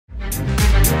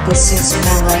This is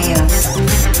Malaya.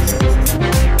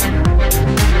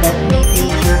 Let me be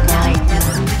your guide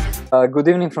now. Good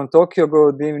evening from Tokyo.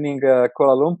 Good evening,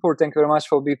 Kuala Lumpur. Thank you very much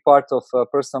for being part of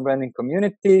personal branding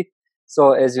community.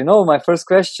 So, as you know, my first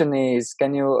question is: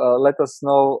 can you let us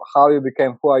know how you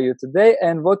became who are you today,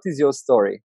 and what is your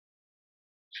story?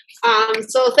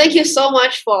 So thank you so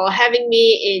much for having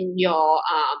me in your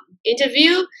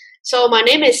interview. So my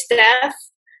name is Stef.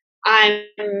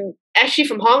 I'm actually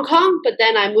from Hong Kong, but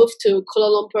then I moved to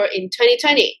Kuala Lumpur in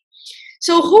 2020.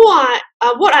 So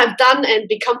what I've done and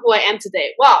become who I am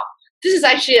today? Wow, this is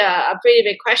actually a pretty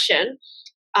big question.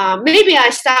 Maybe I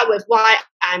start with why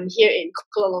I'm here in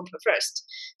Kuala Lumpur first.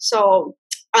 So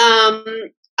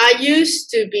I used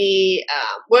to be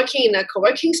working in a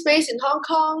co-working space in Hong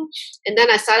Kong, and then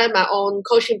I started my own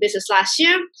coaching business last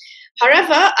year.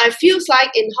 However, I feel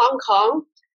like in Hong Kong,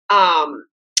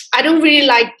 I don't really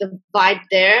like the vibe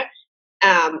there,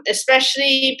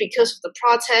 especially because of the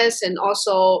protests and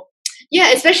also,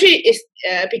 especially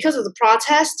because of the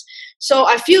protest. So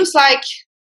I feel like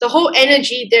the whole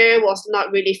energy there was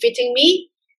not really fitting me.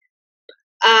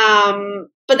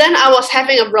 But then I was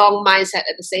having a wrong mindset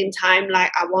at the same time.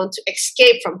 Like I want to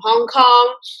escape from Hong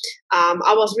Kong.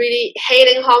 I was really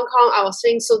hating Hong Kong. I was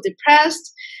feeling so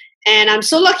depressed. And I'm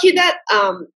so lucky that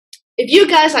if you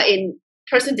guys are in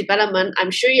personal development, I'm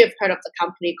sure you've heard of the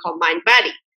company called Mind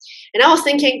Valley. And I was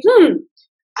thinking,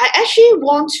 I actually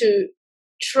want to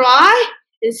try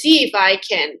and see if I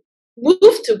can move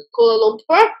to Kuala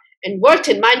Lumpur and work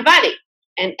in Mind Valley.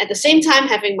 And at the same time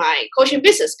having my coaching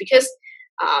business, because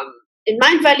in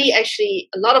Mind Valley, actually,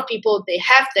 a lot of people, they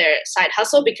have their side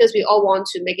hustle because we all want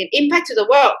to make an impact to the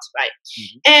world, right?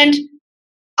 Mm-hmm. And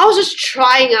I was just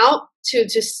trying out to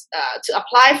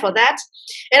apply for that.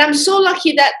 And I'm so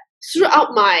lucky that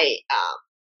throughout my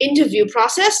interview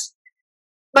process,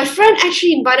 my friend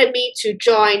actually invited me to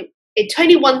join a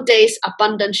 21 days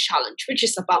abundance challenge, which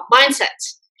is about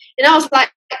mindsets. And I was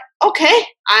like, okay,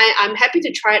 I'm happy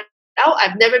to try it out.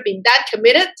 I've never been that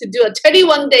committed to do a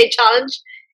 21-day challenge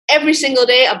every single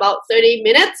day, about 30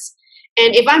 minutes.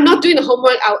 And if I'm not doing the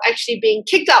homework, I'll actually be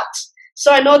kicked out.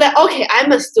 So I know that, okay, I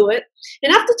must do it.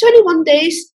 And after 21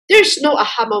 days, there's no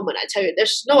aha moment. I tell you,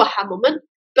 there's no aha moment.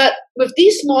 But with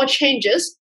these small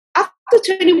changes, after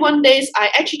 21 days, I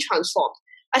actually transformed.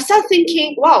 I start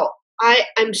thinking, wow,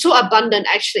 I'm so abundant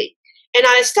actually. And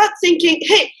I start thinking,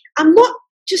 hey, I'm not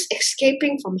just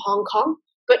escaping from Hong Kong,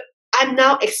 but I'm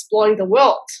now exploring the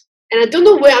world. And I don't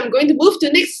know where I'm going to move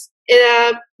to next,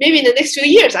 maybe in the next few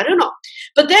years, I don't know.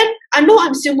 But then I know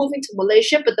I'm still moving to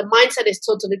Malaysia, but the mindset is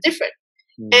totally different.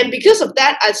 And because of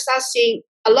that, I start seeing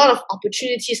a lot of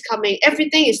opportunities coming.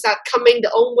 Everything is start coming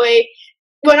the own way.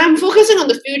 When I'm focusing on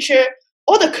the future,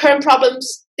 all the current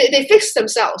problems, they fix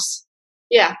themselves.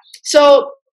 Yeah.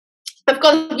 So I've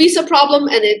got a visa problem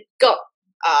and it got,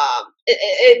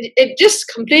 it just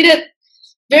completed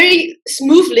very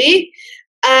smoothly.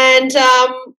 And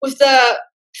with the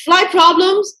flight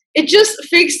problems, it just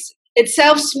fixed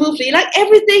itself smoothly. Like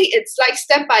everything, it's like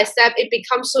step by step, it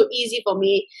becomes so easy for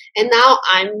me. And now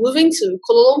I'm moving to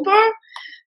Kuala Lumpur.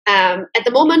 At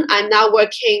the moment, I'm now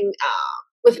working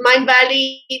with Mind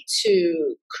Valley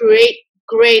to create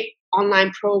great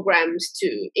online programs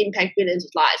to impact billions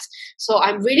of lives. So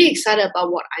I'm really excited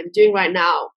about what I'm doing right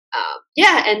now.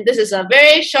 And this is a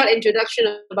very short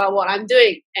introduction about what I'm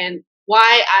doing and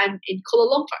why I'm in Kuala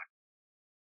Lumpur.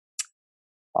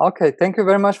 Okay, thank you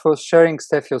very much for sharing,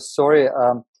 Steph, your story.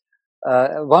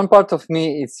 One part of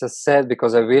me is sad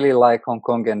because I really like Hong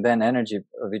Kong and then energy,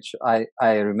 which I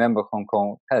remember Hong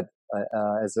Kong had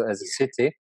as a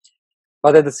city.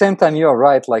 But at the same time, you are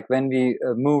right. Like when we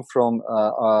move from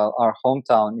our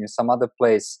hometown in some other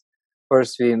place,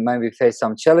 first we maybe face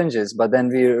some challenges, but then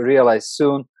we realize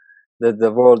soon that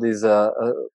the world is,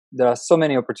 there are so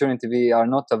many opportunities we are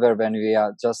not aware when we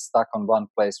are just stuck on one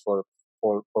place for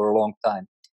a long time.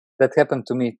 That happened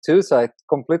to me too. So I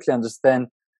completely understand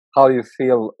how you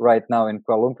feel right now in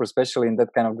Kuala Lumpur, especially in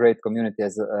that kind of great community,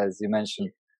 as you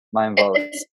mentioned, Mind Valley.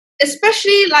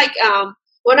 Especially like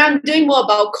when I'm doing more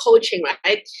about coaching,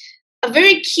 right? A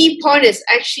very key point is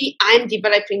actually I'm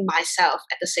developing myself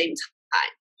at the same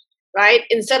time, right?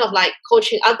 Instead of like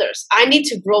coaching others, I need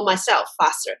to grow myself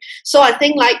faster. So I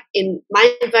think like in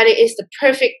Mind Valley is the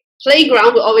perfect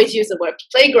playground. We always use the word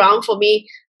playground for me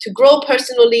to grow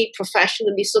personally,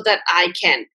 professionally, so that I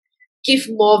can give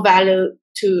more value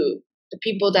to the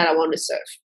people that I want to serve.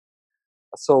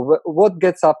 So what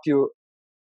gets up you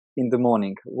in the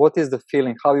morning? What is the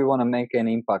feeling? How you want to make an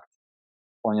impact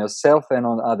on yourself and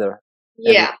on other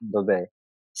every single day?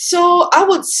 So I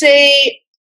would say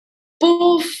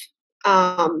both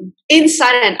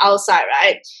inside and outside,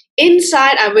 right?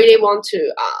 Inside, I really want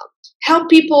to help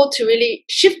people to really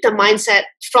shift the mindset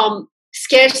from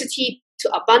scarcity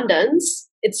to abundance.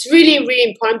 It's really,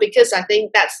 really important because I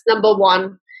think that's number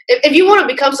one. If you want to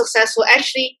become successful,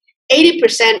 actually,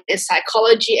 80% is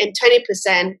psychology and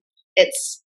 20%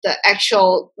 it's the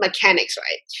actual mechanics,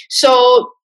 right?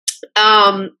 So,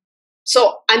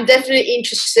 so I'm definitely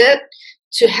interested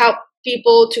to help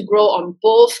people to grow on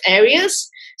both areas.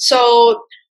 So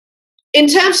in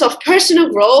terms of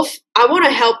personal growth, I want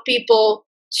to help people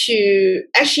to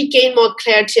actually gain more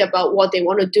clarity about what they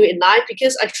want to do in life,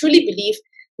 because I truly believe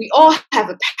we all have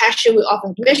a passion, we all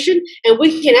have a mission, and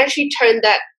we can actually turn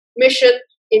that mission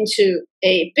into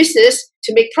a business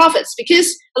to make profits.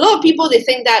 Because a lot of people, they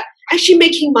think that actually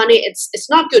making money, it's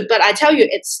not good, but I tell you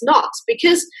it's not,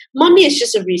 because money is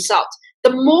just a result.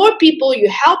 The more people you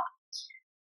help,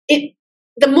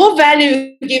 the more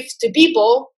value you give to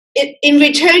people, in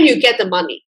return you get the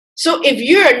money. So if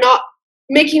you're not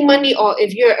making money, or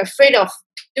if you're afraid of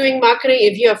doing marketing,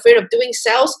 if you're afraid of doing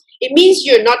sales, it means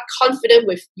you're not confident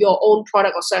with your own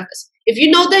product or service. If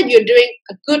you know that you're doing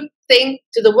a good thing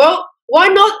to the world, why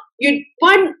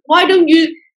don't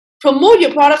you promote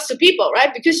your products to people,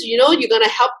 right? Because you know you're going to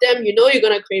help them, you know you're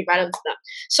going to create value to them.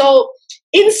 So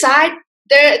inside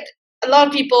there, a lot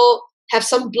of people have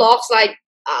some blogs like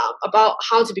about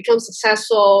how to become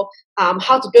successful,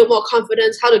 how to build more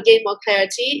confidence, how to gain more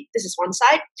clarity. This is one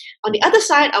side. On the other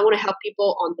side, I want to help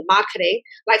people on the marketing,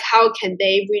 like how can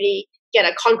they really get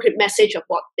a concrete message of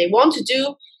what they want to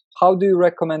do. How do you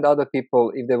recommend other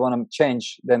people if they want to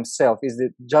change themselves? Is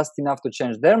it just enough to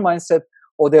change their mindset,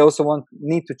 or they also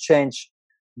need to change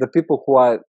the people who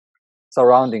are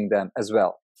surrounding them as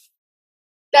well?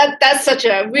 That's such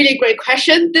a really great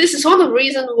question. This is one of the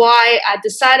reasons why I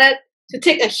decided to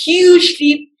take a huge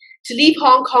leap to leave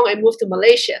Hong Kong and move to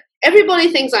Malaysia.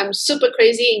 Everybody thinks I'm super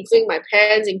crazy, including my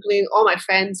parents, including all my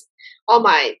friends, all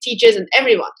my teachers and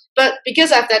everyone. But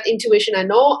because I have that intuition, I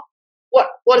know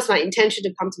what is my intention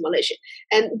to come to Malaysia.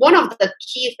 And one of the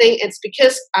key things is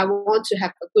because I want to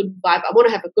have a good vibe. I want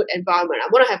to have a good environment. I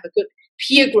want to have a good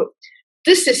peer group.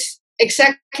 This is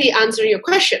exactly answering your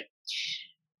question.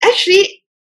 Actually,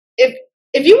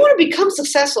 if you want to become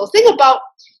successful, think about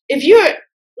if you're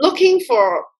looking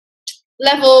for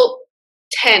level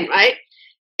 10, right?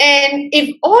 And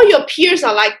if all your peers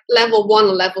are like level 1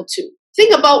 or level 2,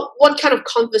 think about what kind of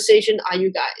conversation are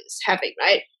you guys having,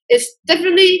 right? It's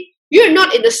definitely, you're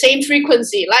not in the same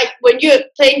frequency. Like when you're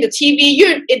playing the TV,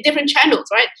 you're in different channels,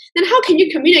 right? Then how can you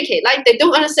communicate? Like they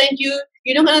don't understand you,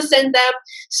 you don't understand them.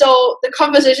 So the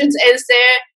conversations ends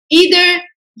there. Either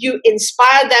you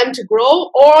inspire them to grow,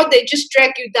 or they just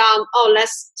drag you down. Oh,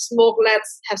 let's smoke,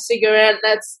 let's have cigarette,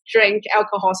 let's drink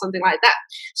alcohol, something like that.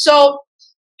 So,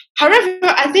 however,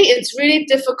 I think it's really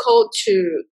difficult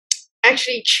to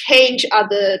actually change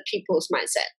other people's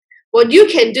mindset. What you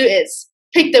can do is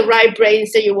pick the right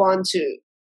brains that you want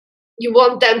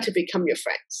them to become your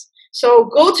friends. So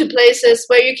go to places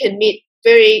where you can meet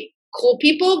very cool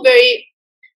people, very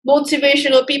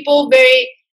motivational people, very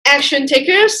action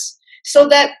takers, so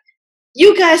that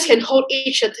you guys can hold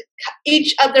each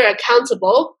other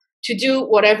accountable to do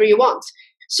whatever you want.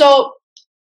 So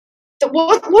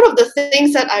one of the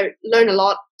things that I learned a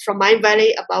lot from Mind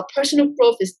Valley about personal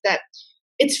growth is that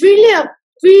it's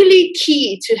really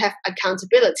key to have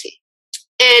accountability.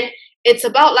 And it's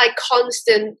about like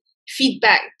constant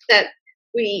feedback, that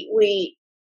we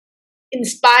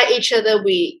inspire each other,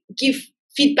 we give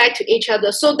feedback to each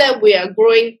other so that we are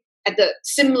growing at the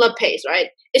similar pace, right?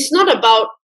 It's not about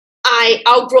I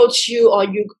outgrow you or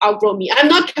you outgrow me. I'm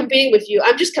not competing with you.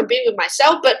 I'm just competing with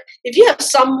myself. But if you have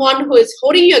someone who is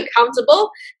holding you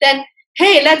accountable, then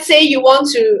hey, let's say you want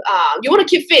to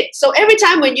keep fit. So every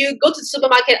time when you go to the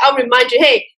supermarket, I'll remind you,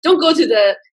 hey, don't go to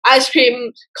the ice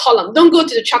cream column. Don't go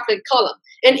to the chocolate column.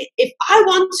 And if I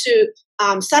want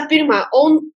to start building my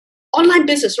own online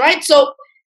business, right? So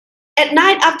at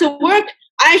night after work,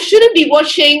 I shouldn't be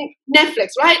watching Netflix,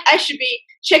 right? I should be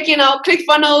checking out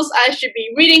ClickFunnels. I should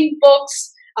be reading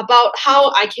books about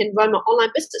how I can run my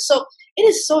online business. So it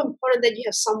is so important that you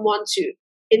have someone to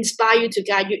inspire you, to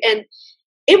guide you. And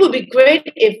it would be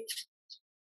great if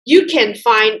you can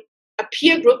find a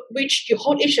peer group which you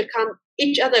hold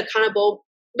each other accountable.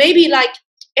 Maybe like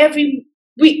every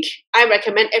week, I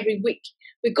recommend every week.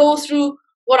 We go through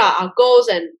what are our goals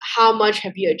and how much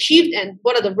have you achieved and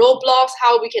what are the roadblocks,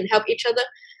 how we can help each other.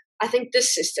 I think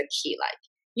this is the key. Like,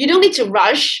 you don't need to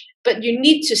rush, but you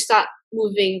need to start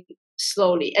moving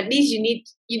slowly. At least you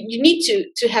need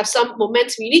to have some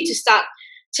momentum. You need to start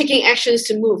taking actions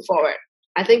to move forward.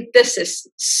 I think this is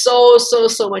so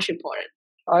much important.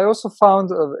 I also found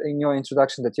in your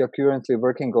introduction that you're currently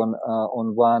working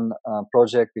on one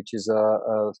project, which is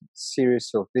a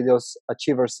series of videos,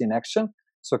 Achievers in Action.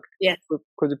 So Yeah.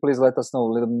 could you please let us know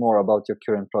a little more about your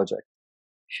current project?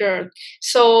 Sure.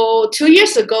 So 2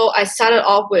 years ago, I started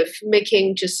off with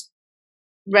making just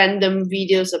random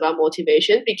videos about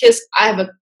motivation because I have a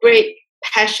great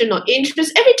passion or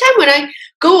interest. Every time when I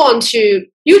go onto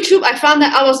YouTube, I found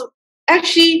that I was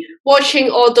actually watching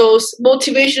all those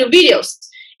motivational videos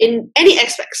in any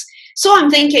aspects. So I'm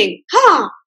thinking,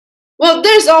 well,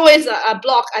 there's always a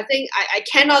block. I think I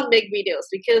cannot make videos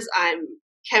because I'm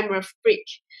camera freak.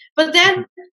 But then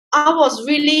I was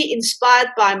really inspired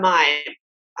by my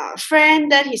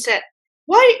friend that he said,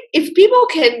 why, if people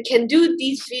can do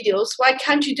these videos, why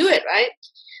can't you do it, right?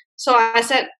 So I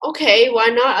said, okay, why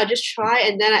not? I'll just try.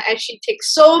 And then I actually take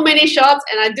so many shots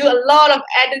and I do a lot of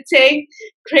editing,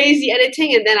 crazy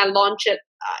editing, and then I launch it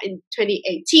in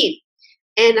 2018.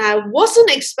 And I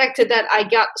wasn't expected that I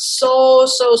got so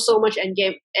much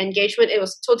engagement. It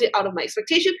was totally out of my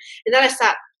expectation. And then I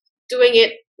start doing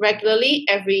it regularly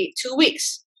every 2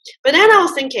 weeks. But then I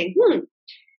was thinking,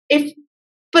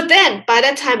 but then by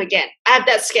that time again, I have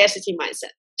that scarcity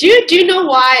mindset. Do you know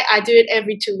why I do it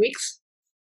every 2 weeks?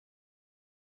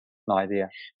 No idea.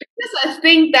 Because I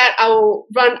think that I will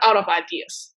run out of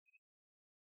ideas.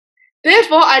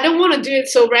 Therefore, I don't want to do it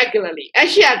so regularly.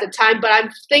 Actually, I have the time, but I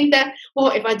think that, well,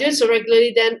 if I do it so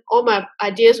regularly, then all my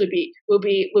ideas will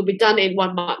be done in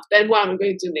 1 month. Then what am I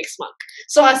going to do next month?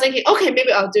 So I was thinking, okay,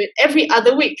 maybe I'll do it every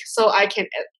other week so I can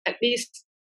at least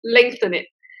lengthen it.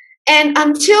 And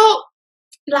until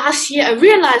last year, I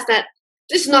realized that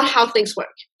this is not how things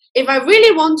work. If I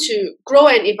really want to grow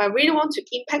and if I really want to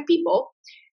impact people,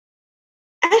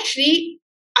 actually,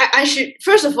 I should,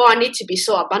 first of all, I need to be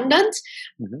so abundant.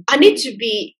 Mm-hmm. I need to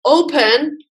be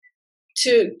open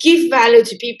to give value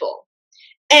to people.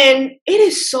 And it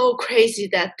is so crazy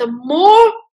that the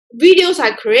more videos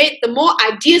I create, the more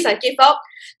ideas I give out,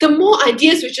 the more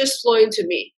ideas will just flow into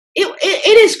me.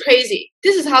 It is crazy.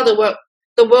 This is how the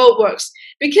world works.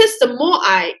 Because the more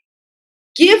I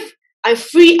give, I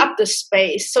free up the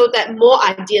space so that more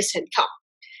ideas can come.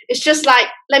 It's just like,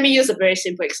 let me use a very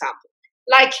simple example.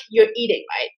 Like you're eating,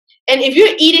 right? And if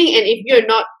you're eating and if you're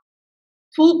not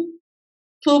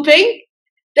pooping,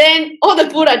 then all the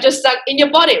food are just stuck in your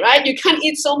body, right? You can't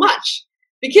eat so much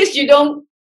because you don't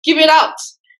give it out.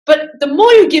 But the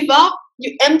more you give out,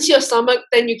 you empty your stomach,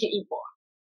 then you can eat more.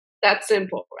 That's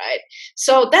simple, right?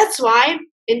 So that's why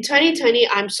in 2020,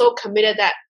 I'm so committed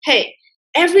that, hey,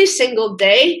 every single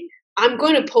day, I'm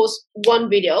going to post one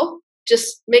video,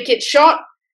 just make it short,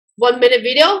 1 minute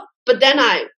video, but then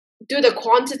I do the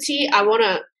quantity. I want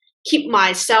to keep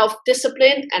myself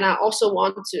disciplined and I also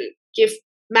want to give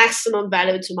maximum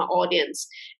value to my audience.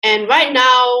 And right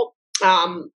now,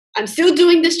 I'm still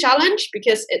doing this challenge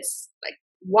because it's like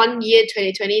 1 year,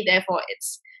 2020, therefore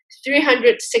it's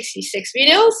 366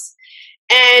 videos.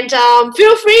 And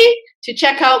feel free to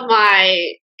check out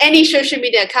my any social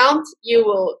media account. You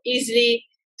will easily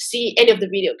see any of the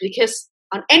video because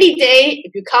on any day,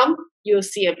 if you come, you'll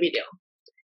see a video.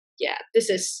 Yeah,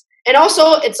 and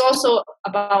also it's also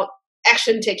about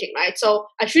action taking, right? So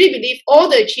I truly believe all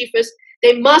the achievers,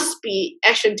 they must be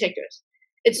action takers.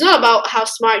 It's not about how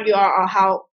smart you are or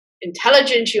how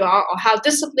intelligent you are or how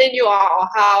disciplined you are or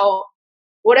how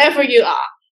whatever you are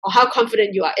or how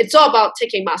confident you are. It's all about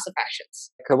taking massive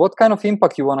actions. What kind of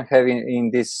impact you want to have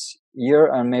in this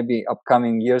year and maybe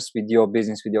upcoming years with your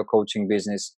business, with your coaching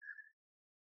business?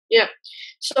 Yeah.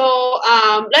 So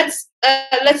let's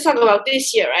talk about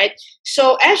this year, right?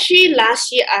 So actually,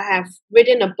 last year I have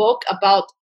written a book about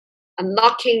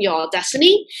unlocking your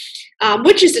destiny,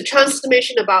 which is the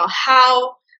transformation about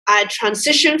how I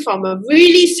transitioned from a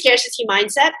really scarcity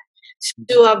mindset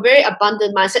to a very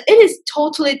abundant mindset. It is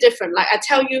totally different. Like I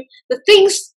tell you, the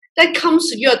things that comes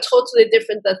to you are totally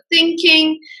different. The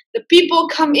thinking, the people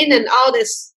come in and out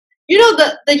is,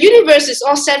 the universe is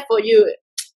all set for you.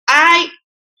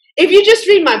 If you just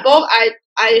read my book,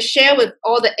 I share with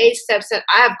all the 8 steps that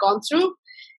I have gone through,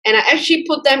 and I actually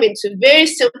put them into very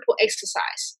simple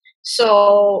exercise.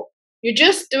 So you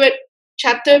just do it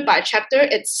chapter by chapter.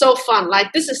 It's so fun.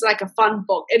 Like this is like a fun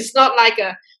book. It's not like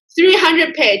a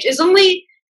 300 page. It's only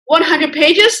 100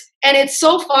 pages, and it's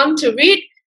so fun to read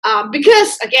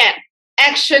because again,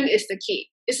 action is the key.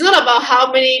 It's not about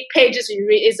how many pages you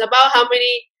read. It's about how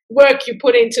many work you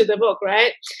put into the book,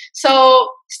 right? So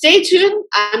stay tuned.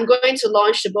 I'm going to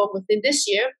launch the book within this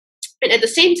year. And at the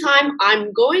same time,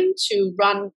 I'm going to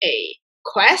run a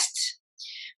quest,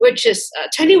 which is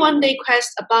a 21-day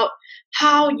quest about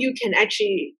how you can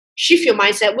actually shift your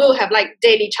mindset. We'll have like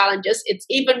daily challenges. It's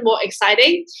even more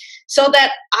exciting, so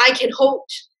that I can hold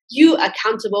you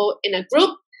accountable in a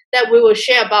group that we will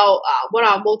share about what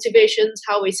our motivations,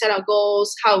 how we set our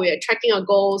goals, how we are tracking our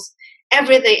goals,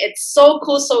 everything. It's so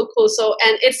cool, so cool. So,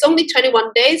 and it's only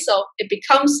 21 days, so it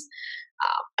becomes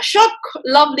a short,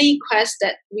 lovely quest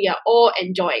that we are all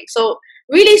enjoying. So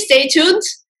really stay tuned.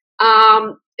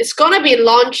 It's gonna be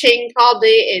launching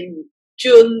probably in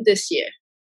June this year.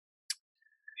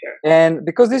 Sure. And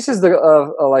because this is the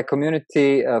like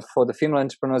community for the female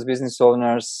entrepreneurs, business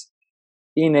owners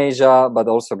in Asia, but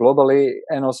also globally,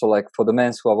 and also like for the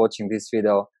men who are watching this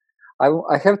video,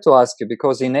 I have to ask you,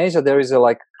 because in Asia there is a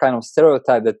like kind of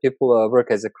stereotype that people work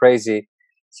as a crazy,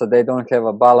 so they don't have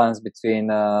a balance between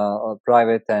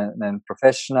private and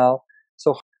professional.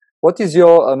 So what is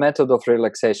your method of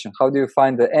relaxation? How do you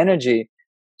find the energy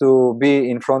to be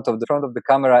in front of the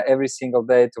camera every single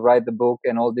day, to write the book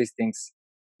and all these things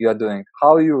you are doing?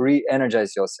 How you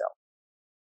re-energize yourself?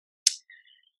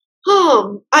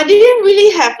 I didn't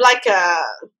really have like a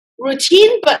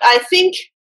routine, but I think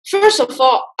first of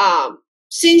all,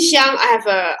 since young,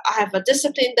 I have a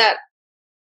discipline that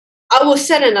I will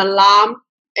set an alarm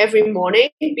every morning,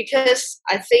 because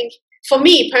I think for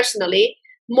me personally,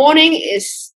 morning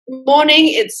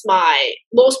it's my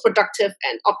most productive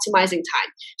and optimizing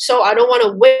time. So I don't want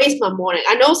to waste my morning.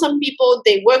 I know some people,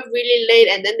 they work really late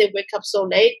and then they wake up so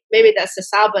late. Maybe that's the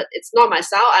style, but it's not my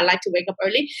style. I like to wake up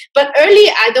early. But early,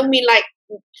 I don't mean like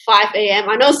 5 a.m.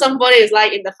 I know somebody is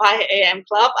like in the 5 a.m.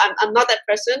 club. I'm not that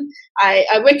person.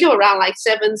 I wake up around like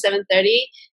 7:30,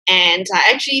 and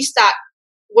I actually start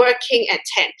working at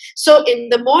 10. So in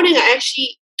the morning, I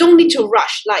actually don't need to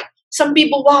rush. Like some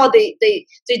people, wow, they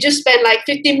just spend like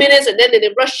 15 minutes and then they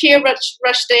rush here,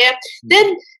 rush there.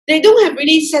 Then they don't have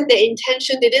really set their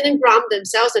intention. They didn't ground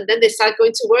themselves, and then they start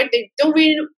going to work. They don't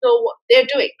really know what they're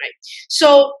doing, right?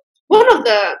 So one of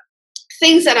the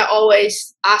things that I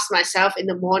always ask myself in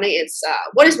the morning is,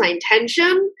 what is my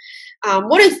intention?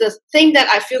 What is the thing that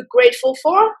I feel grateful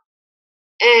for?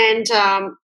 And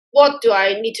what do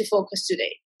I need to focus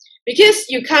today? Because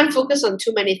you can't focus on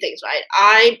too many things, right?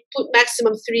 I put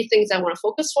maximum 3 things I want to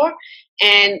focus for,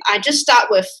 and I just start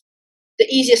with the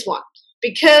easiest one,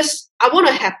 because I want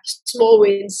to have small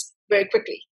wins very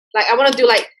quickly. Like I want to do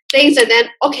like things and then,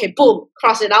 okay, boom,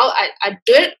 cross it out. I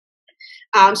do it,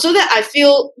 so that I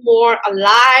feel more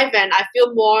alive and I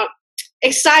feel more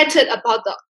excited about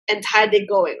the entire day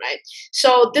going, right?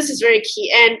 So this is very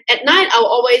key. And at night, I'll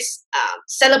always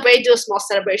do a small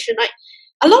celebration. Like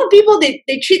a lot of people,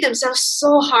 they treat themselves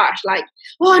so harsh. Like,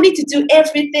 oh, I need to do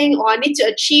everything, or I need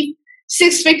to achieve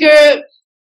 6-figure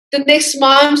the next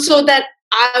month so that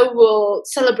I will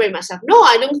celebrate myself. No,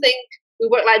 I don't think we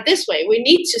work like this way. We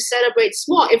need to celebrate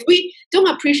small. If we don't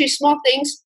appreciate small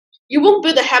things, you won't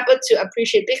build a habit to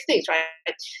appreciate big things,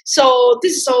 right? So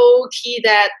this is so key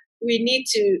that we need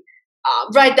to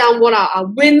write down what are our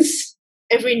wins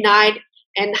every night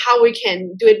and how we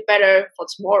can do it better for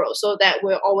tomorrow, so that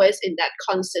we're always in that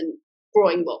constant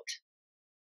growing mode.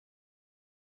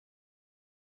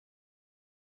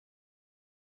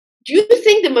 Do you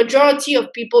think the majority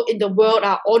of people in the world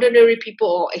are ordinary people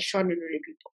or extraordinary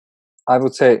people? I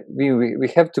would say we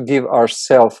have to give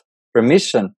ourselves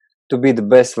permission to be the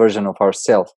best version of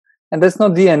ourselves. And that's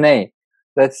not DNA.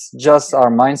 That's just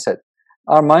our mindset.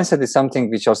 Our mindset is something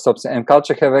which our stops, and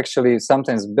culture have actually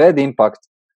sometimes bad impact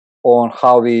on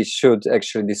how we should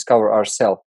actually discover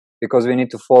ourselves, because we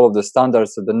need to follow the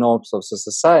standards and the norms of the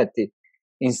society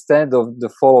instead of the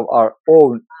follow our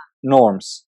own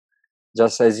norms.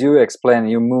 Just as you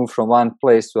explained, you move from one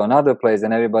place to another place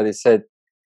and everybody said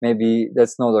maybe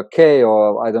that's not okay,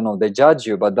 or I don't know, they judge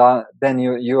you, but then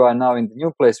you are now in the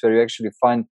new place where you actually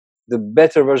find the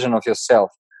better version of yourself.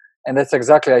 And that's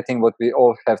exactly, I think, what we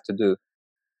all have to do.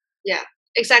 Yeah,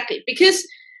 exactly. Because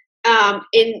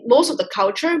in most of the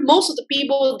culture, most of the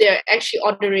people, they're actually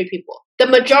ordinary people. The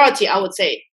majority, I would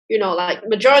say, like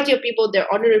majority of people,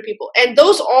 they're ordinary people. And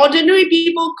those ordinary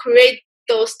people create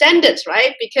those standards,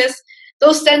 right? Because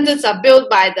those standards are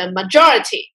built by the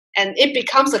majority and it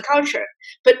becomes a culture.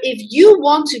 But if you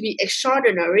want to be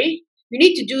extraordinary, you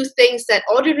need to do things that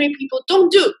ordinary people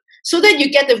don't do, so that you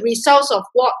get the results of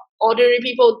what ordinary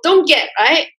people don't get,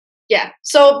 right? Yeah.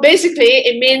 So basically,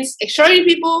 it means extraordinary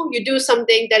people, you do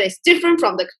something that is different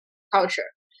from the culture.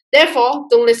 Therefore,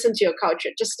 don't listen to your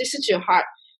culture. Just listen to your heart.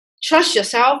 Trust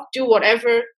yourself. Do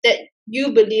whatever that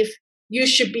you believe you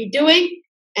should be doing,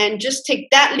 and just take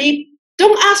that leap.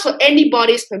 Don't ask for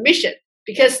anybody's permission,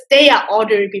 because they are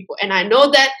ordinary people. And I know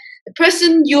that the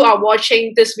person you are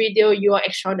watching this video, you are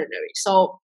extraordinary.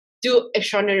 So do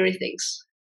extraordinary things.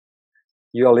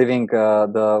 you are living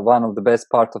the one of the best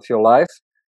part of your life,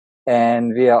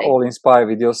 and we are Thank all inspired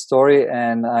with your story.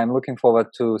 And I'm looking forward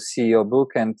to see your book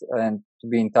and to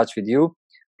be in touch with you.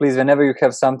 Please, whenever you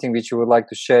have something which you would like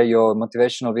to share, your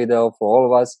motivational video for all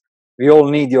of us, we all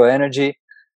need your energy.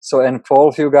 So, and for all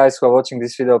of you guys who are watching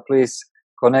this video, please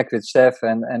connect with Stef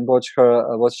and watch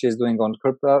her what she's doing on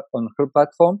her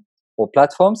platform or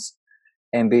platforms,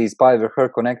 and be inspired with her,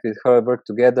 connect with her, work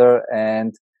together,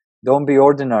 and don't be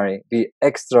ordinary, be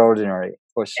extraordinary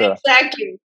for sure.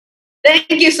 Exactly.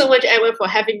 Thank you so much, Edward, for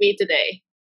having me today.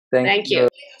 Thank Thank you. you.